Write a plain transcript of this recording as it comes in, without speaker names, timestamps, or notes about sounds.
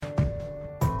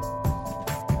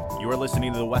You are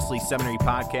listening to the Wesley Seminary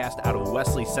Podcast out of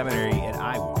Wesley Seminary at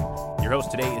Iowa. Your host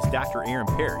today is Dr. Aaron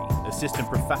Perry, Assistant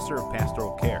Professor of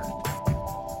Pastoral Care.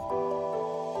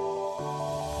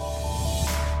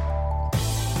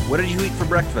 What did you eat for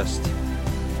breakfast?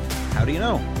 How do you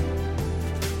know?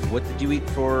 What did you eat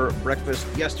for breakfast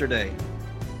yesterday?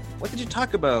 What did you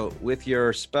talk about with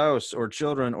your spouse or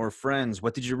children or friends?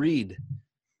 What did you read?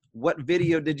 What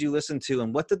video did you listen to?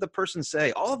 And what did the person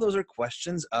say? All of those are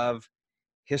questions of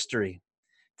history.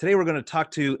 Today we're going to talk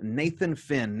to Nathan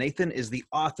Finn. Nathan is the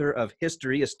author of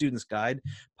History, a Student's Guide,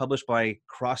 published by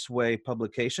Crossway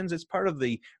Publications. It's part of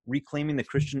the Reclaiming the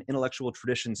Christian Intellectual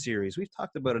Tradition series. We've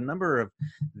talked about a number of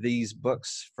these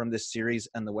books from this series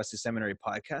and the Wesley Seminary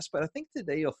podcast, but I think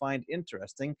today you'll find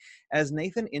interesting as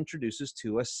Nathan introduces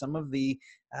to us some of the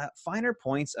finer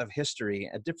points of history,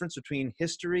 a difference between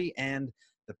history and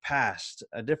the past,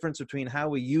 a difference between how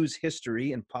we use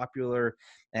history in popular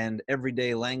and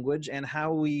everyday language and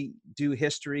how we do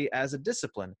history as a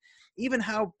discipline, even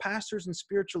how pastors and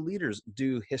spiritual leaders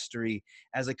do history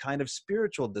as a kind of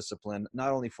spiritual discipline,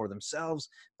 not only for themselves,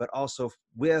 but also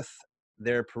with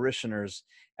their parishioners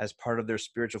as part of their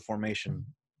spiritual formation.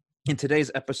 In today's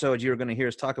episode, you're going to hear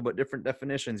us talk about different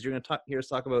definitions. You're going to hear us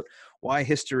talk about why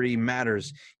history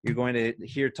matters. You're going to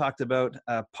hear talked about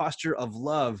a posture of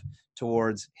love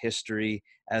towards history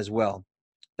as well.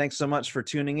 Thanks so much for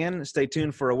tuning in. Stay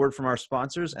tuned for a word from our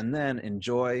sponsors and then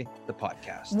enjoy the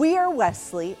podcast. We are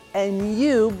Wesley and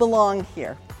you belong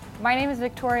here. My name is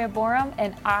Victoria Borum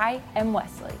and I am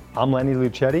Wesley. I'm Lenny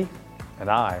Lucetti and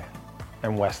I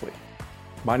am Wesley.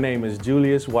 My name is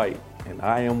Julius White and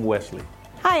I am Wesley.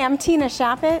 Hi, I'm Tina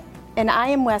Shappett, and I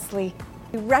am Wesley.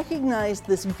 We recognize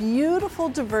this beautiful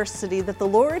diversity that the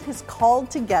Lord has called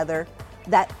together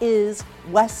that is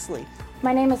Wesley.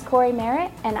 My name is Corey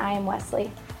Merritt, and I am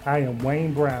Wesley. I am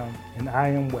Wayne Brown, and I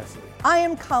am Wesley. I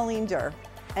am Colleen Durr,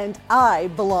 and I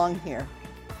belong here.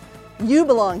 You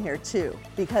belong here too,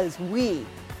 because we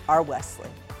are Wesley.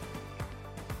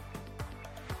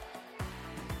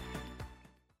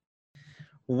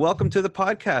 Welcome to the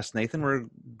podcast, Nathan. We're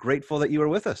grateful that you are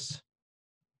with us.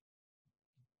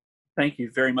 Thank you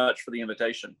very much for the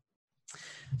invitation.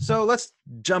 So let's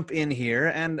jump in here.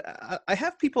 And I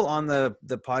have people on the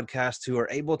podcast who are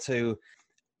able to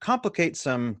complicate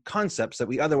some concepts that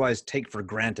we otherwise take for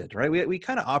granted, right? We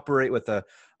kind of operate with a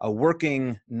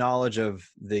working knowledge of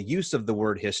the use of the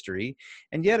word history.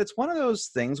 And yet it's one of those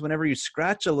things, whenever you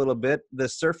scratch a little bit, the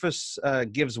surface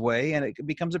gives way and it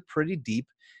becomes a pretty deep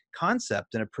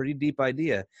concept and a pretty deep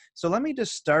idea. So let me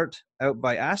just start out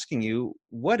by asking you,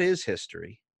 what is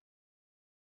history?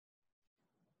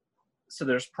 So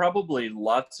there's probably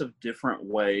lots of different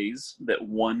ways that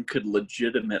one could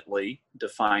legitimately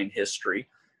define history,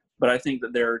 but I think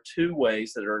that there are two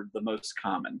ways that are the most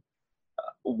common.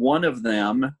 One of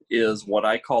them is what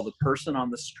I call the person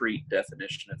on the street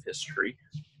definition of history.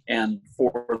 And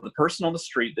for the person on the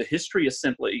street, the history is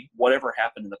simply whatever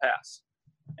happened in the past.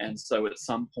 And so at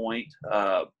some point,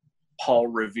 Paul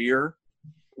Revere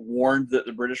warned that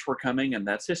the British were coming, and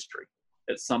that's history.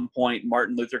 At some point,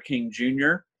 Martin Luther King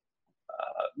Jr.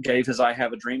 Gave his I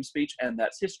Have a Dream speech, and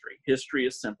that's history. History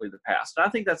is simply the past. And I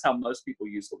think that's how most people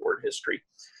use the word history.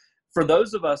 For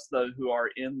those of us, though, who are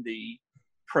in the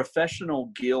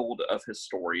professional guild of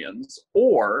historians,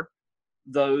 or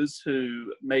those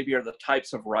who maybe are the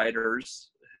types of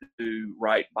writers who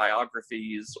write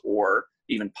biographies or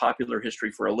even popular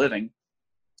history for a living,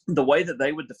 the way that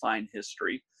they would define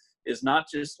history is not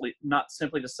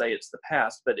simply to say it's the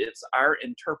past, but it's our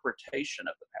interpretation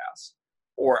of the past,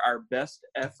 or our best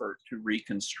effort to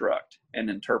reconstruct and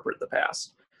interpret the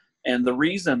past. And the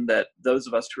reason that those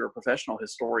of us who are professional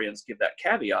historians give that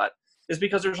caveat is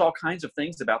because there's all kinds of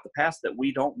things about the past that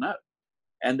we don't know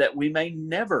and that we may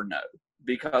never know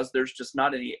because there's just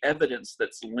not any evidence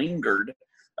that's lingered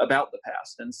about the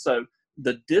past. And so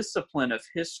the discipline of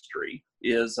history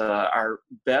is our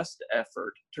best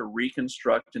effort to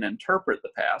reconstruct and interpret the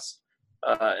past.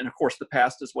 And of course, the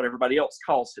past is what everybody else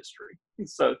calls history.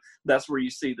 So that's where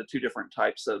you see the two different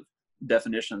types of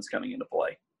definitions coming into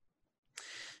play.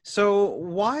 So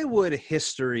why would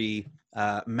history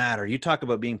matter? You talk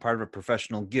about being part of a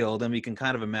professional guild, and we can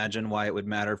kind of imagine why it would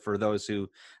matter for those who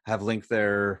have linked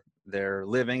their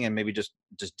living and maybe just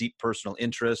deep personal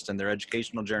interest and their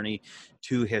educational journey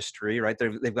to history, right?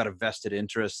 They've got a vested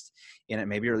interest in it,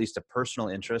 maybe, or at least a personal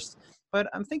interest. But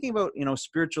I'm thinking about,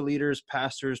 spiritual leaders,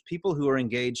 pastors, people who are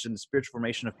engaged in the spiritual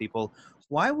formation of people.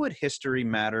 Why would history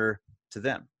matter to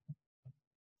them?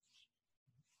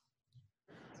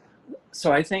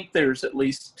 So I think there's at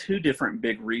least two different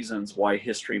big reasons why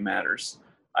history matters.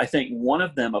 I think one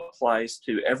of them applies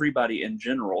to everybody in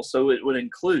general. So it would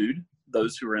include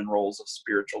those who are in roles of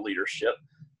spiritual leadership.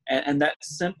 And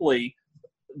that's simply,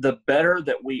 the better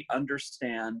that we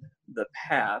understand the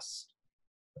past,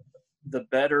 the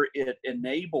better it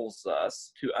enables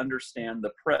us to understand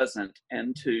the present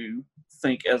and to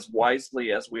think as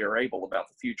wisely as we are able about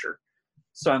the future.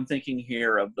 So I'm thinking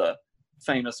here of the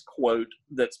famous quote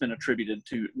that's been attributed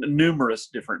to numerous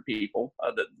different people,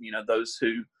 that, those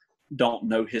who don't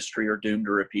know history are doomed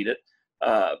to repeat it.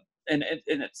 And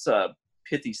it's a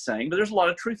pithy saying, but there's a lot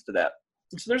of truth to that.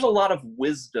 So there's a lot of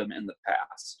wisdom in the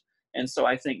past. And so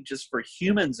I think just for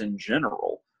humans in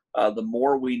general, the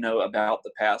more we know about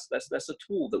the past, that's a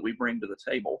tool that we bring to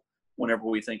the table whenever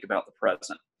we think about the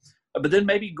present. But then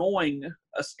maybe going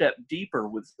a step deeper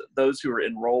with those who are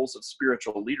in roles of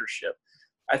spiritual leadership,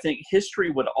 I think history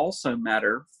would also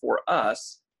matter for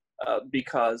us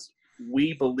because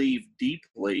we believe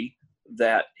deeply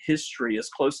that history is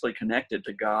closely connected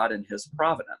to God and his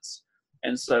providence.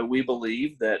 And so we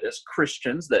believe that as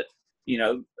Christians that,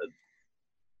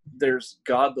 there's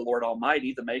God, the Lord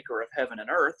Almighty, the maker of heaven and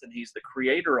earth, and he's the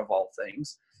creator of all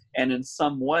things. And in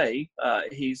some way,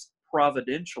 he's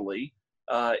providentially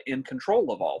in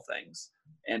control of all things.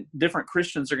 And different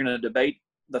Christians are going to debate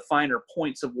the finer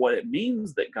points of what it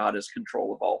means that God is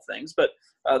control of all things. But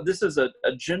this is a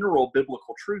general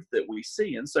biblical truth that we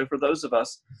see. And so for those of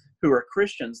us who are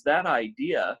Christians, that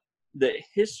idea that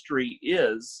history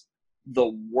is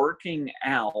the working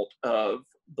out of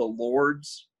the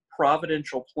Lord's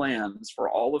providential plans for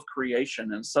all of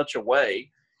creation in such a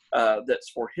way that's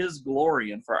for his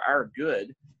glory and for our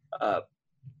good,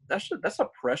 that's a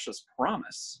precious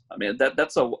promise. I mean,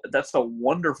 that's a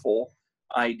wonderful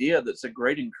idea. That's a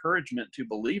great encouragement to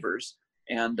believers,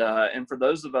 and for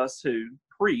those of us who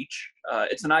preach,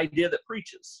 it's an idea that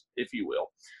preaches, if you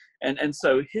will, and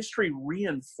so history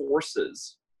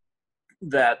reinforces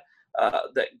that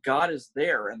God is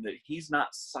there and that he's not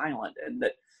silent and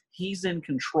that he's in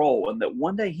control and that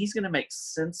one day he's going to make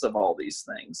sense of all these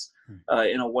things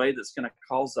in a way that's going to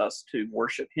cause us to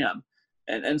worship him.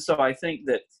 And so I think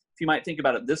that if you might think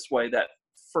about it this way, that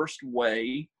first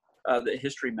way that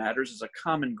history matters is a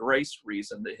common grace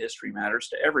reason that history matters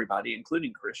to everybody,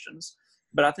 including Christians.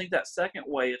 But I think that second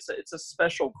way, it's a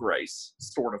special grace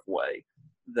sort of way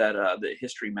that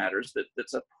history matters,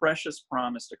 that's a precious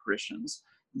promise to Christians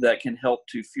that can help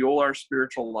to fuel our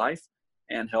spiritual life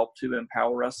and help to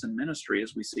empower us in ministry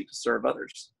as we seek to serve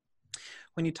others.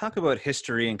 When you talk about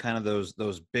history and kind of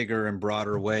those bigger and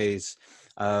broader ways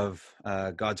of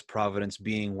God's providence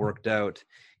being worked out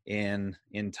in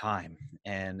time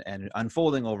and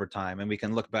unfolding over time, and we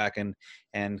can look back and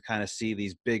kind of see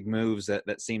these big moves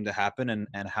that seem to happen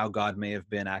and how God may have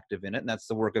been active in it, and that's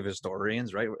the work of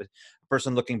historians, right? A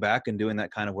person looking back and doing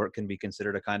that kind of work can be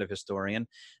considered a kind of historian.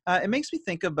 It makes me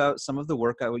think about some of the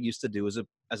work I used to do as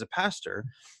a pastor,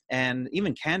 and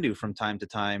even can do from time to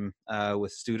time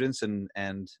with students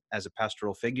and as a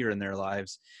pastoral figure in their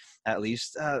lives, at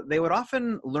least. They would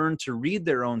often learn to read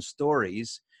their own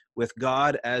stories with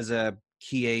God as a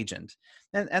key agent.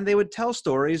 And they would tell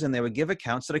stories and they would give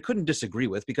accounts that I couldn't disagree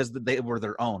with because they were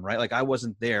their own, right? Like I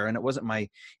wasn't there and it wasn't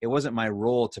my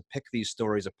role to pick these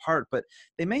stories apart, but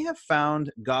they may have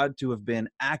found God to have been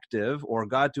active or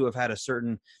God to have had a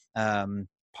certain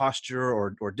posture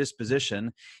or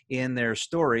disposition in their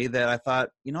story that I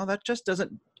thought, that just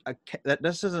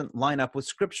doesn't line up with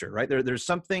Scripture, right? There's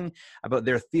something about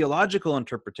their theological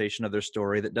interpretation of their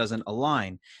story that doesn't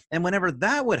align. And whenever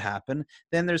that would happen,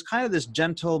 then there's kind of this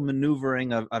gentle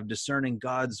maneuvering of discerning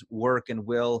God's work and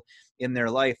will in their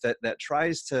life that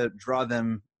tries to draw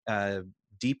them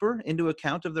deeper into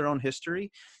account of their own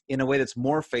history in a way that's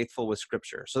more faithful with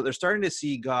Scripture. So they're starting to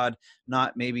see God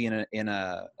not maybe in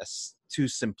a too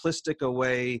simplistic a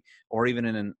way or even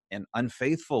in an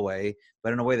unfaithful way,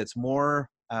 but in a way that's more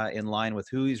in line with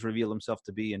who he's revealed himself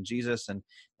to be in Jesus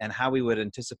and how we would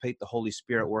anticipate the Holy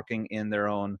Spirit working in their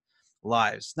own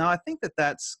lives. Now, I think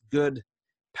that's good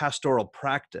pastoral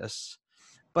practice,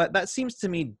 but that seems to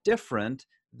me different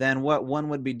than what one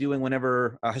would be doing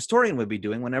whenever a historian would be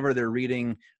doing whenever they're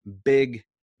reading big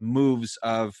moves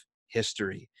of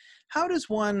history. How does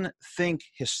one think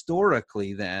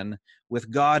historically then with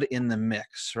God in the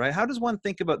mix, right? How does one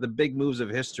think about the big moves of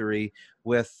history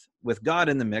with God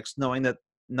in the mix, knowing that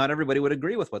not everybody would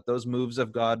agree with what those moves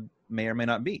of God may or may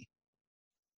not be?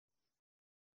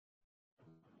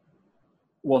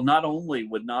 Well, not only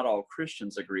would not all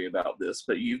Christians agree about this,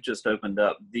 but you've just opened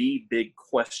up the big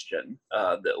question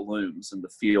that looms in the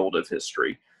field of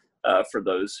history for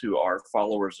those who are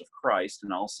followers of Christ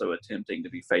and also attempting to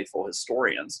be faithful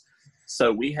historians.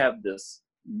 So we have this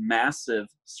massive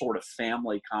sort of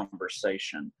family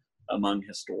conversation among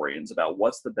historians about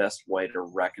what's the best way to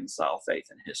reconcile faith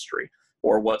and history,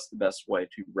 or what's the best way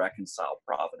to reconcile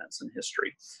providence and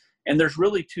history. And there's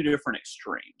really two different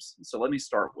extremes. So let me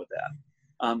start with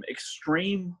that.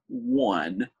 Extreme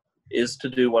one is to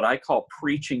do what I call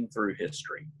preaching through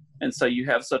history. And so you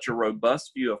have such a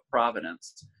robust view of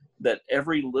providence that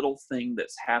every little thing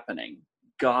that's happening,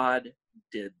 God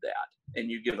did that. And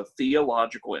you give a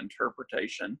theological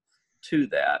interpretation to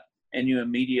that, and you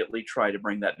immediately try to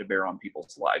bring that to bear on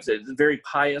people's lives. It's very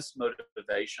pious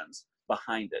motivations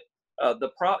behind it.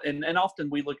 And often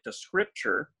we look to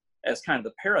Scripture as kind of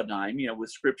the paradigm.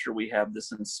 With Scripture, we have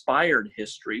this inspired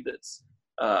history that's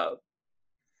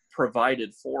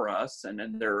provided for us, and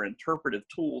then there are interpretive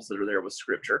tools that are there with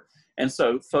Scripture. And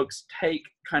so folks take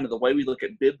kind of the way we look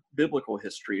at biblical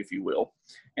history, if you will,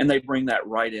 and they bring that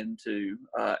right into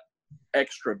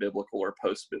extra-biblical or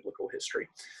post-biblical history.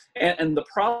 And the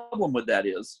problem with that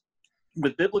is,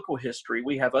 with biblical history,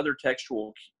 we have other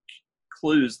textual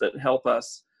clues that help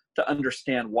us to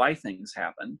understand why things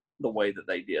happen the way that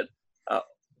they did.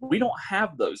 We don't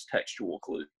have those textual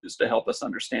clues to help us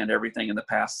understand everything in the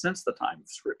past since the time of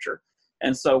Scripture.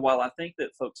 And so while I think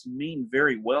that folks mean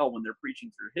very well when they're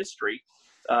preaching through history,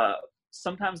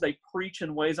 sometimes they preach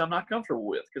in ways I'm not comfortable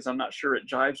with because I'm not sure it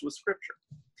jives with Scripture.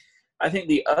 I think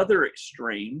the other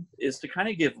extreme is to kind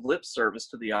of give lip service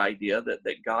to the idea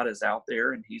that God is out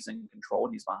there and he's in control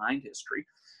and he's behind history,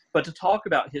 but to talk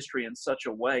about history in such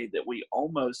a way that we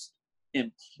almost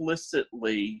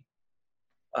implicitly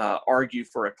argue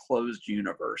for a closed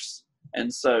universe.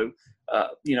 And so,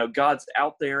 God's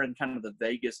out there in kind of the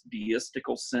vaguest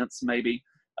deistical sense, maybe,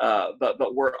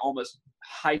 but we're almost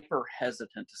hyper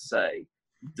hesitant to say,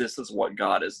 this is what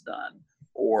God has done,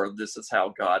 or this is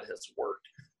how God has worked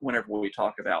whenever we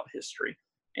talk about history.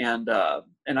 And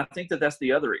I think that that's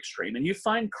the other extreme. And you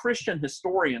find Christian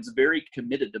historians very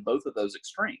committed to both of those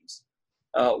extremes.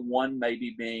 One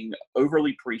maybe being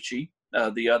overly preachy,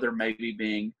 the other maybe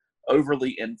being overly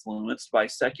influenced by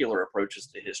secular approaches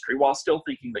to history, while still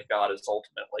thinking that God is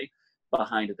ultimately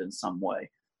behind it in some way.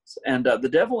 And the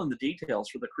devil in the details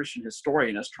for the Christian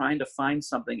historian is trying to find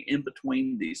something in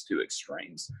between these two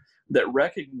extremes that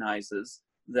recognizes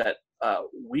that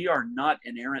we are not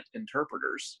inerrant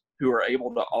interpreters who are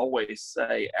able to always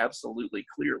say absolutely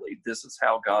clearly, this is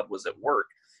how God was at work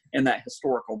in that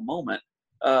historical moment.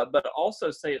 But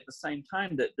also say at the same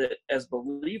time that as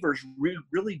believers, we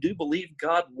really do believe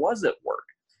God was at work,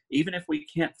 even if we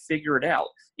can't figure it out,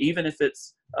 even if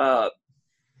it's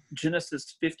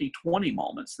Genesis 50:20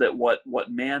 moments, that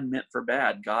what man meant for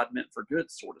bad, God meant for good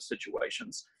sort of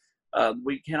situations.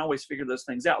 We can't always figure those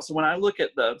things out. So when I look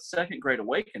at the Second Great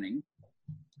Awakening,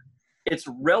 it's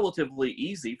relatively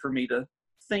easy for me to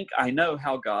think I know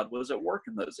how God was at work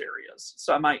in those areas.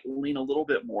 So I might lean a little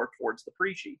bit more towards the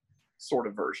preachy sort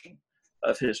of version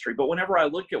of history. But whenever I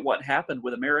look at what happened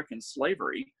with American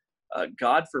slavery,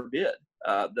 God forbid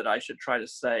that I should try to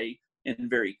say in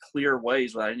very clear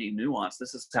ways without any nuance,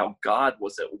 this is how God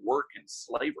was at work in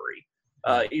slavery.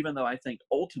 Even though I think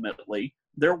ultimately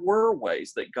there were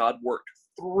ways that God worked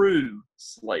through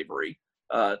slavery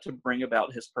to bring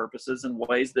about his purposes in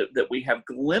ways that we have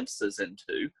glimpses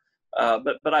into.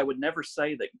 But I would never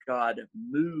say that God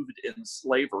moved in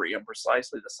slavery in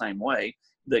precisely the same way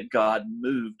that God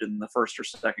moved in the First or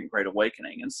Second Great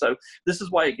Awakening. And so this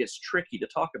is why it gets tricky to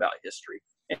talk about history.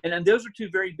 And those are two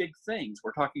very big things.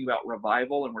 We're talking about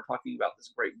revival and we're talking about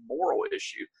this great moral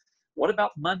issue. What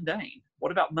about mundane?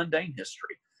 What about mundane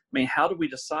history? I mean, how do we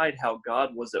decide how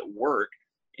God was at work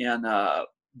in the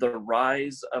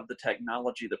rise of the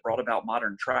technology that brought about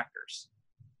modern tractors?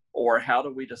 Or how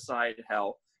do we decide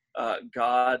how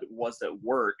God was at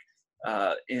work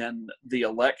in the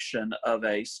election of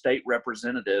a state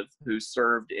representative who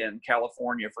served in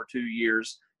California for 2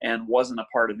 years and wasn't a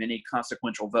part of any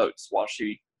consequential votes while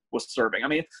she was serving? I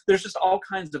mean, there's just all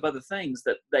kinds of other things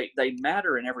that they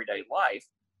matter in everyday life,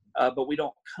 but we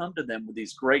don't come to them with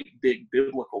these great big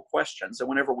biblical questions. And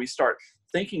whenever we start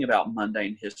thinking about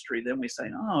mundane history, then we say,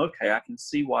 oh, okay, I can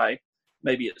see why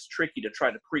maybe it's tricky to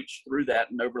try to preach through that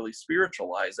and overly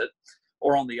spiritualize it.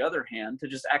 Or on the other hand, to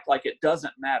just act like it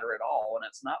doesn't matter at all and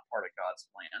it's not part of God's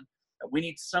plan. We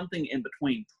need something in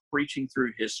between preaching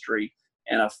through history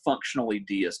and a functionally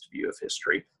deist view of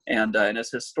history. And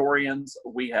as historians,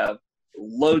 we have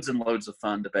loads and loads of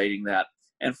fun debating that.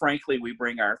 And frankly, we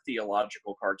bring our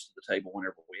theological cards to the table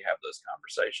whenever we have those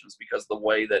conversations, because the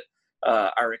way that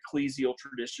our ecclesial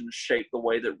traditions shape the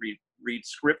way that we read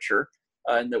Scripture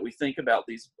and that we think about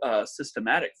these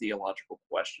systematic theological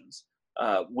questions,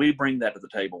 we bring that to the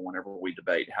table whenever we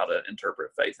debate how to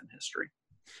interpret faith and history.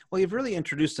 Well, you've really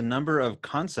introduced a number of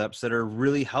concepts that are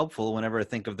really helpful whenever I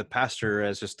think of the pastor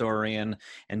as historian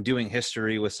and doing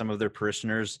history with some of their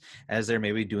parishioners as they're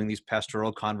maybe doing these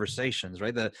pastoral conversations,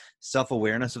 right? The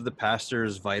self-awareness of the pastor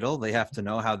is vital. They have to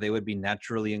know how they would be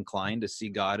naturally inclined to see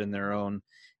God in their own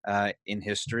in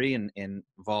history and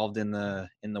involved in the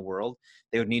world.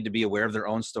 They would need to be aware of their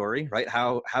own story, right?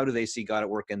 How do they see God at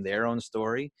work in their own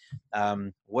story?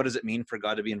 What does it mean for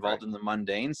God to be involved in the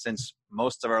mundane, since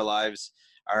most of our lives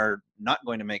are not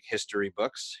going to make history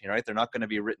books, right? They're not going to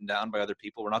be written down by other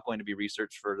people. We're not going to be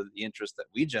researched for the interest that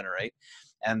we generate.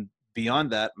 And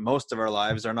beyond that, most of our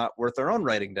lives are not worth our own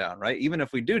writing down, right? Even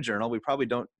if we do journal, we probably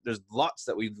don't, there's lots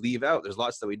that we leave out. There's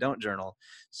lots that we don't journal.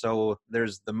 So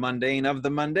there's the mundane of the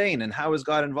mundane, and how is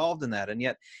God involved in that? And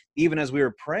yet, even as we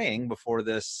were praying before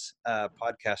this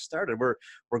podcast started,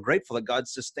 we're grateful that God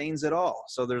sustains it all.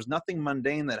 So there's nothing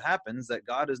mundane that happens that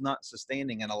God is not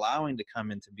sustaining and allowing to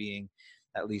come into being,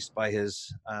 at least by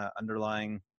his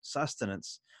underlying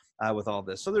sustenance with all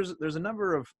this. So there's a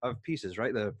number of pieces,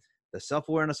 right? The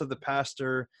self-awareness of the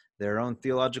pastor, their own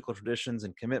theological traditions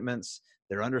and commitments,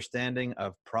 their understanding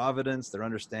of providence, their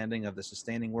understanding of the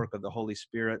sustaining work of the Holy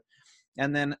Spirit,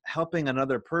 and then helping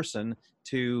another person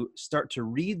to start to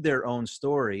read their own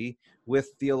story with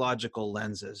theological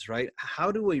lenses, right?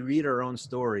 How do we read our own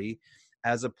story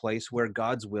as a place where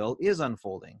God's will is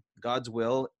unfolding? God's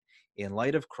will in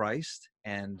light of Christ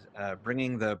and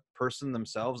bringing the person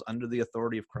themselves under the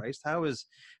authority of Christ. How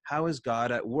is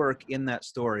God at work in that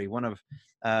story? One of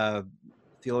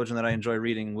theologian that I enjoy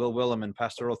reading, Will Willimon,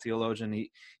 pastoral theologian,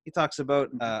 he talks about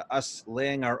us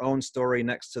laying our own story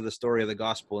next to the story of the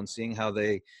gospel and seeing how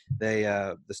the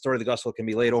story of the gospel can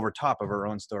be laid over top of our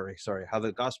own story. How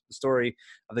the story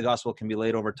of the gospel can be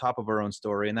laid over top of our own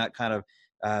story, and that kind of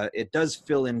it does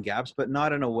fill in gaps, but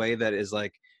not in a way that is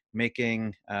like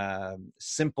making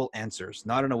simple answers,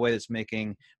 not in a way that's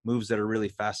making moves that are really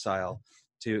facile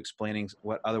to explaining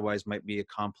what otherwise might be a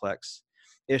complex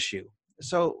issue.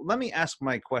 So let me ask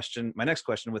my next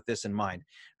question with this in mind.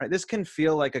 Right, this can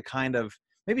feel like a kind of,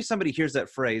 maybe somebody hears that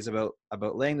phrase about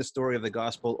laying the story of the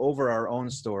gospel over our own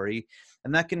story,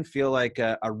 and that can feel like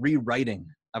a rewriting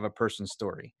of a person's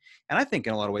story. And I think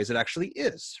in a lot of ways it actually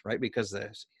is, right? Because the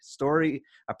story,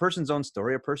 a person's own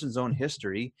story, a person's own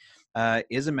history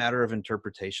is a matter of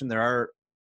interpretation. There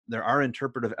are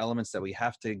interpretive elements that we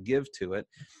have to give to it,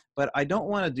 but I don't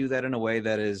want to do that in a way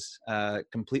that is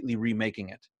completely remaking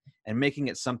it and making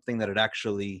it something that it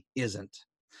actually isn't.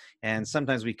 And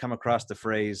sometimes we come across the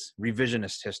phrase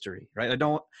revisionist history, right?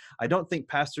 I don't think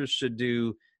pastors should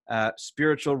do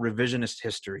spiritual revisionist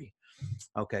history.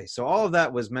 Okay, so all of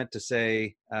that was meant to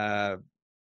say, I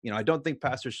don't think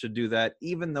pastors should do that,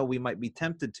 even though we might be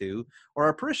tempted to, or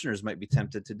our parishioners might be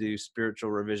tempted to do spiritual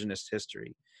revisionist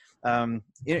history. One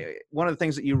of the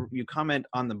things that you comment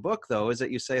on the book, though, is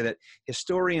that you say that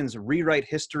historians rewrite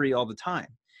history all the time.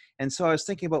 And so I was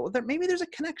thinking about, well, maybe there's a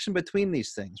connection between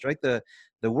these things, right? The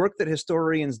work that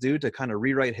historians do to kind of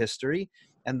rewrite history,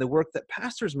 and the work that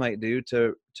pastors might do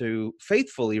to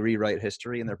faithfully rewrite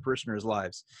history in their parishioners'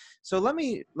 lives. So let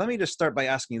me just start by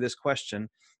asking you this question.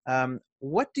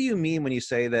 What do you mean when you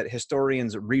say that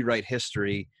historians rewrite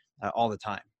history all the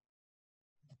time?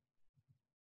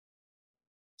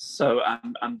 So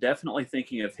I'm definitely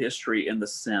thinking of history in the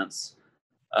sense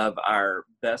of our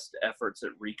best efforts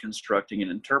at reconstructing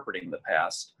and interpreting the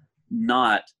past,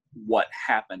 not what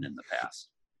happened in the past.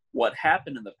 What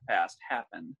happened in the past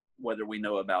happened, whether we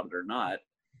know about it or not,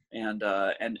 and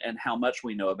how much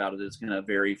we know about it is going to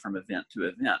vary from event to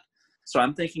event. So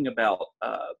I'm thinking about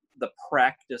the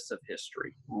practice of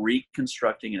history,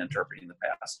 reconstructing and interpreting the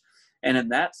past. And in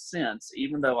that sense,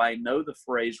 even though I know the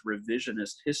phrase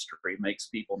revisionist history makes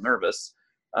people nervous,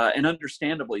 and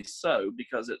understandably so,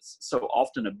 because it's so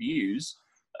often abused,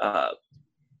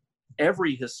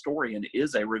 every historian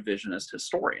is a revisionist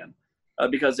historian,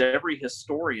 because every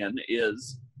historian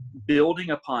is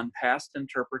building upon past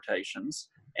interpretations,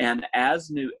 and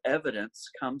as new evidence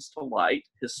comes to light,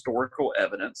 historical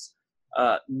evidence,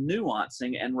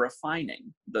 nuancing and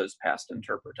refining those past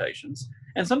interpretations,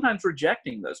 and sometimes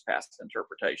rejecting those past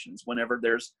interpretations whenever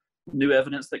there's new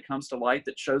evidence that comes to light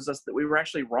that shows us that we were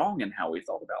actually wrong in how we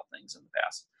thought about things in the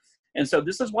past. And so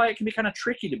this is why it can be kind of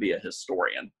tricky to be a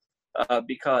historian,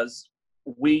 because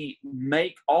we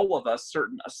make, all of us,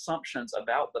 certain assumptions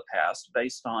about the past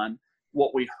based on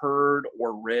what we heard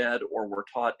or read or were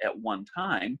taught at one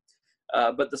time.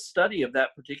 But the study of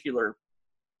that particular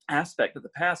aspect of the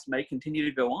past may continue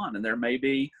to go on, and there may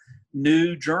be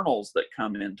new journals that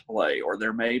come into play, or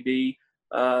there may be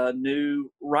new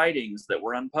writings that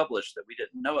were unpublished that we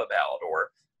didn't know about, or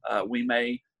we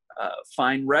may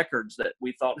find records that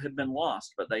we thought had been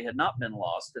lost, but they had not been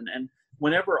lost. And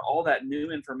whenever all that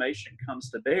new information comes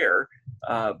to bear,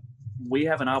 we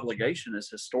have an obligation as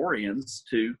historians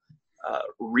to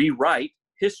rewrite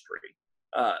history,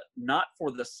 not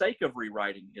for the sake of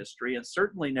rewriting history, and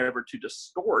certainly never to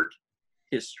distort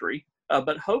history,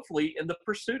 but hopefully in the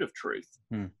pursuit of truth,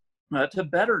 to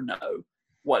better know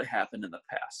what happened in the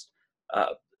past.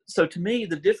 So to me,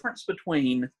 the difference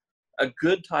between a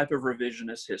good type of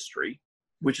revisionist history,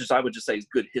 which is, I would just say, is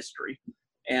good history,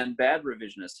 and bad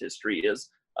revisionist history is,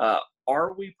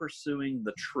 are we pursuing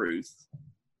the truth?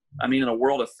 I mean, in a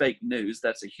world of fake news,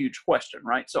 that's a huge question,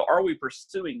 right? So are we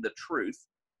pursuing the truth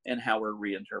in how we're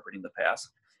reinterpreting the past?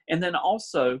 And then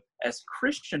also, as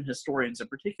Christian historians in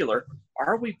particular,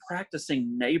 are we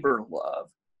practicing neighbor love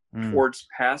towards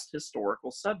past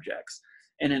historical subjects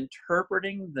and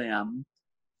interpreting them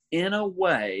in a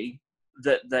way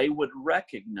that they would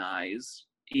recognize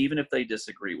even if they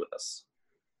disagree with us?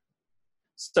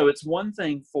 So it's one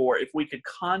thing for, if we could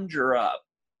conjure up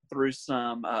through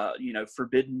some,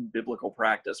 forbidden biblical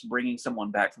practice, bringing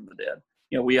someone back from the dead.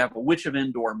 We have a Witch of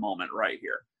Endor moment right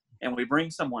here, and we bring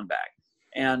someone back.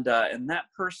 And that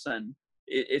person,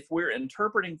 if we're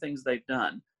interpreting things they've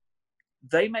done,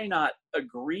 they may not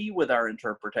agree with our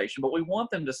interpretation, but we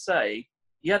want them to say,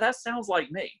 yeah, that sounds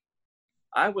like me.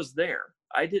 I was there.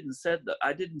 I didn't said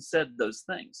those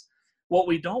things. What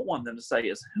we don't want them to say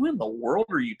is, who in the world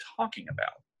are you talking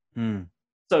about?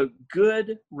 So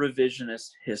good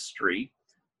revisionist history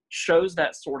shows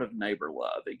that sort of neighbor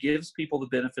love. It gives people the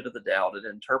benefit of the doubt. It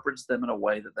interprets them in a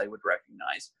way that they would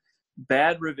recognize.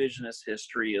 Bad revisionist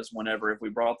history is whenever, if we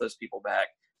brought those people back,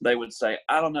 they would say,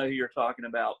 I don't know who you're talking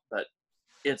about, but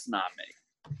it's not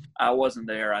me. I wasn't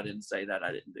there. I didn't say that.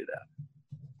 I didn't do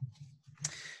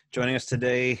that. Joining us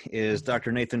today is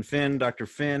Dr. Nathan Finn. Dr.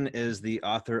 Finn is the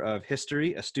author of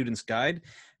History, A Student's Guide,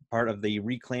 part of the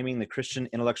Reclaiming the Christian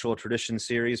Intellectual Tradition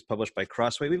series published by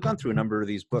Crossway. We've gone through a number of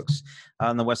these books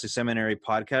on the Wesley Seminary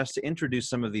podcast to introduce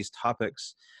some of these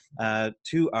topics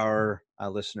to our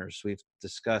listeners. We've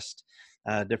discussed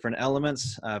different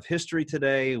elements of history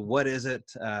today. What is it?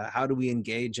 How do we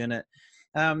engage in it?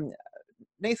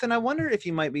 Nathan, I wonder if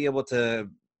you might be able to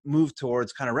move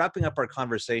towards kind of wrapping up our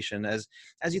conversation as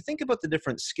you think about the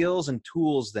different skills and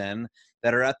tools then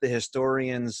that are at the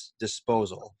historian's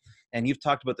disposal. And you've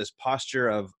talked about this posture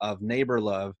of neighbor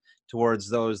love towards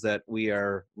those that we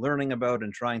are learning about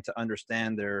and trying to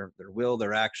understand their will,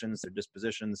 their actions, their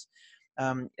dispositions.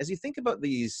 As you think about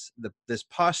this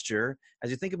posture,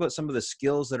 as you think about some of the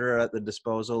skills that are at the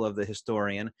disposal of the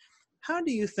historian, how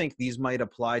do you think these might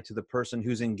apply to the person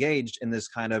who's engaged in this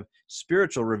kind of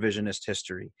spiritual revisionist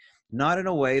history? Not in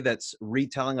a way that's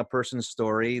retelling a person's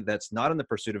story, that's not in the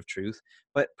pursuit of truth,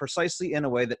 but precisely in a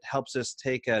way that helps us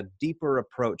take a deeper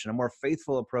approach and a more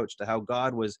faithful approach to how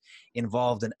God was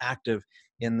involved and active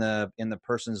in the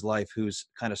person's life who's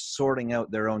kind of sorting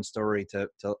out their own story to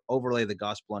overlay the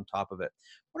gospel on top of it.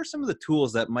 What are some of the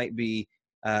tools that might be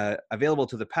available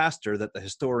to the pastor that the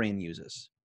historian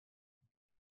uses?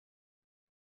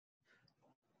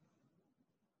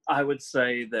 I would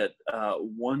say that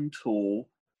one tool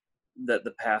that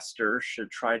the pastor should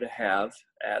try to have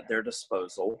at their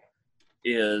disposal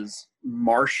is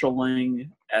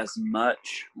marshaling as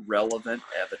much relevant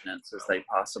evidence as they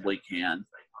possibly can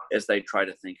as they try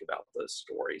to think about those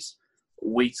stories.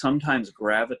 We sometimes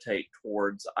gravitate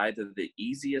towards either the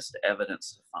easiest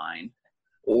evidence to find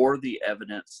or the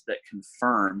evidence that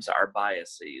confirms our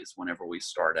biases whenever we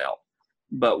start out.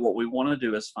 But what we want to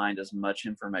do is find as much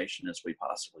information as we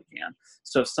possibly can.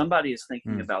 So if somebody is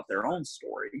thinking about their own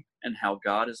story and how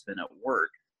God has been at work,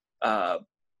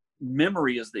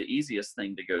 memory is the easiest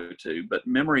thing to go to, but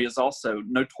memory is also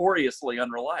notoriously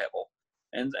unreliable.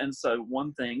 And so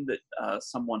one thing that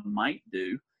someone might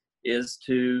do is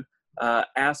to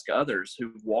ask others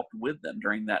who've walked with them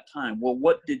during that time, well,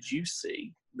 what did you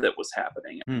see that was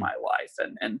happening in my life?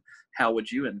 And how would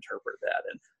you interpret that?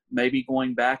 And maybe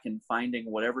going back and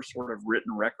finding whatever sort of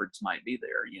written records might be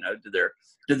there.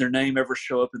 Did their name ever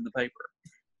show up in the paper?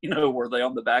 Were they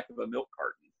on the back of a milk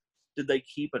carton? Did they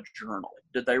keep a journal?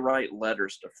 Did they write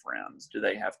letters to friends? Do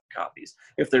they have copies?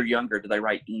 If they're younger, do they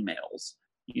write emails?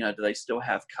 Do they still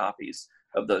have copies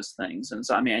of those things? And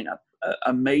so,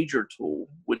 a major tool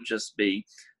would just be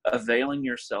availing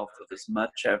yourself of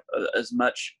as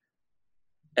much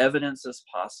evidence as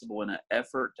possible in an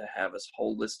effort to have as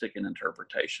holistic an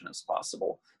interpretation as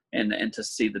possible and to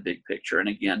see the big picture. And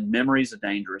again, memory is a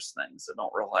dangerous thing, so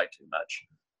don't rely too much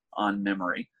on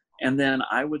memory. And then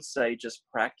I would say just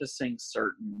practicing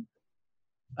certain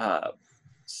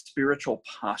spiritual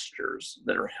postures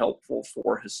that are helpful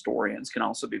for historians can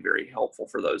also be very helpful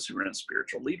for those who are in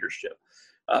spiritual leadership.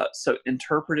 So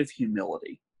interpretive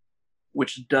humility,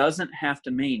 which doesn't have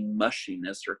to mean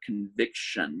mushiness or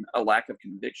conviction, a lack of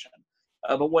conviction.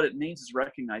 But what it means is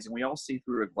recognizing we all see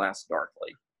through a glass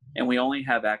darkly, and we only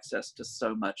have access to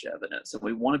so much evidence. And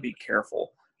we want to be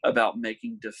careful about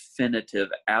making definitive,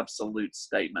 absolute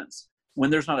statements when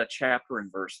there's not a chapter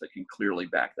and verse that can clearly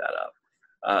back that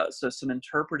up. So some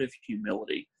interpretive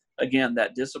humility. Again,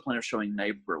 that discipline of showing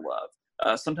neighbor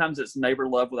love. Sometimes it's neighbor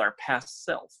love with our past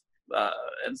self.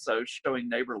 And so showing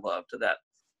neighbor love to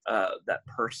that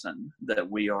person that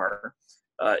we are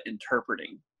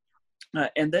interpreting.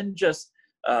 And then just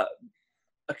a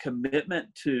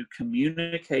commitment to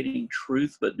communicating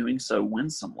truth, but doing so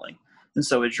winsomely. And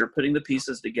so as you're putting the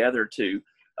pieces together to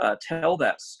tell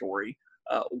that story,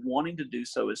 wanting to do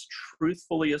so as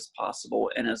truthfully as possible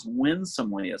and as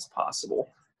winsomely as possible,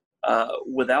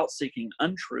 without seeking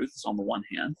untruths on the one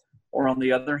hand, or on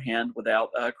the other hand, without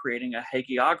creating a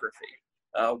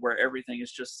hagiography where everything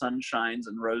is just sunshines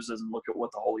and roses and look at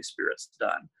what the Holy Spirit's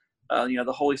done.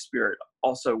 The Holy Spirit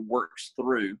also works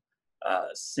through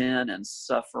sin and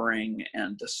suffering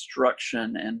and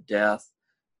destruction and death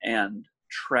and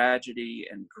tragedy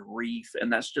and grief,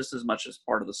 and that's just as much as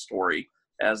part of the story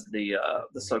as the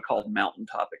so-called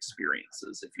mountaintop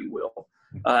experiences, if you will.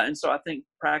 And so I think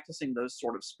practicing those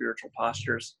sort of spiritual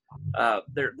postures,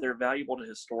 they're valuable to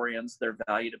historians. They're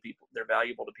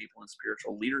valuable to people in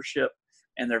spiritual leadership,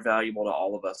 and they're valuable to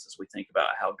all of us as we think about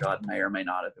how God may or may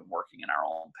not have been working in our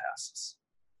own pasts.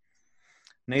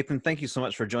 Nathan, thank you so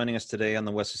much for joining us today on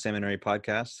the Wesley Seminary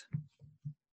podcast.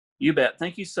 You bet.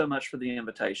 Thank you so much for the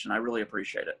invitation. I really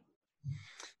appreciate it.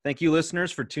 Thank you,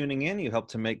 listeners, for tuning in. You help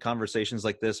to make conversations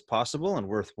like this possible and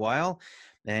worthwhile,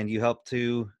 and you help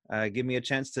to give me a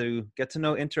chance to get to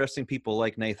know interesting people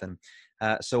like Nathan.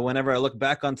 So whenever I look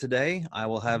back on today, I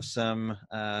will have some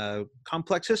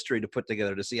complex history to put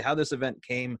together to see how this event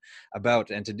came about,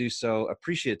 and to do so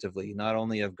appreciatively, not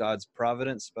only of God's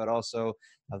providence, but also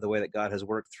of the way that God has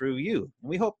worked through you. And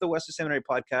we hope the Wesley Seminary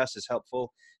podcast is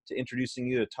helpful to introducing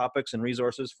you to topics and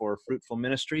resources for fruitful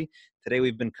ministry. Today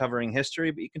we've been covering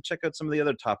history, but you can check out some of the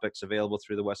other topics available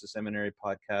through the Wesley Seminary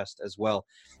podcast as well.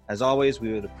 As always,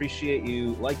 we would appreciate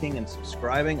you liking and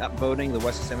subscribing, upvoting the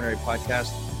Wesley Seminary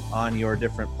podcast on your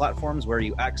different platforms where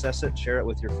you access it. Share it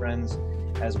with your friends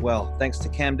as well. Thanks to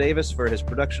Cam Davis for his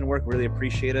production work. Really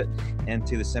appreciate it. And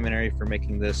to the seminary for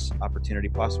making this opportunity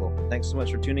possible. Thanks so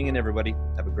much for tuning in, everybody.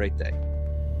 Have a great day.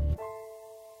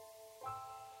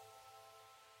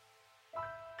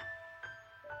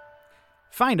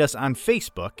 Find us on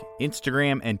Facebook,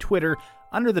 Instagram, and Twitter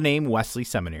under the name Wesley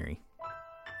Seminary.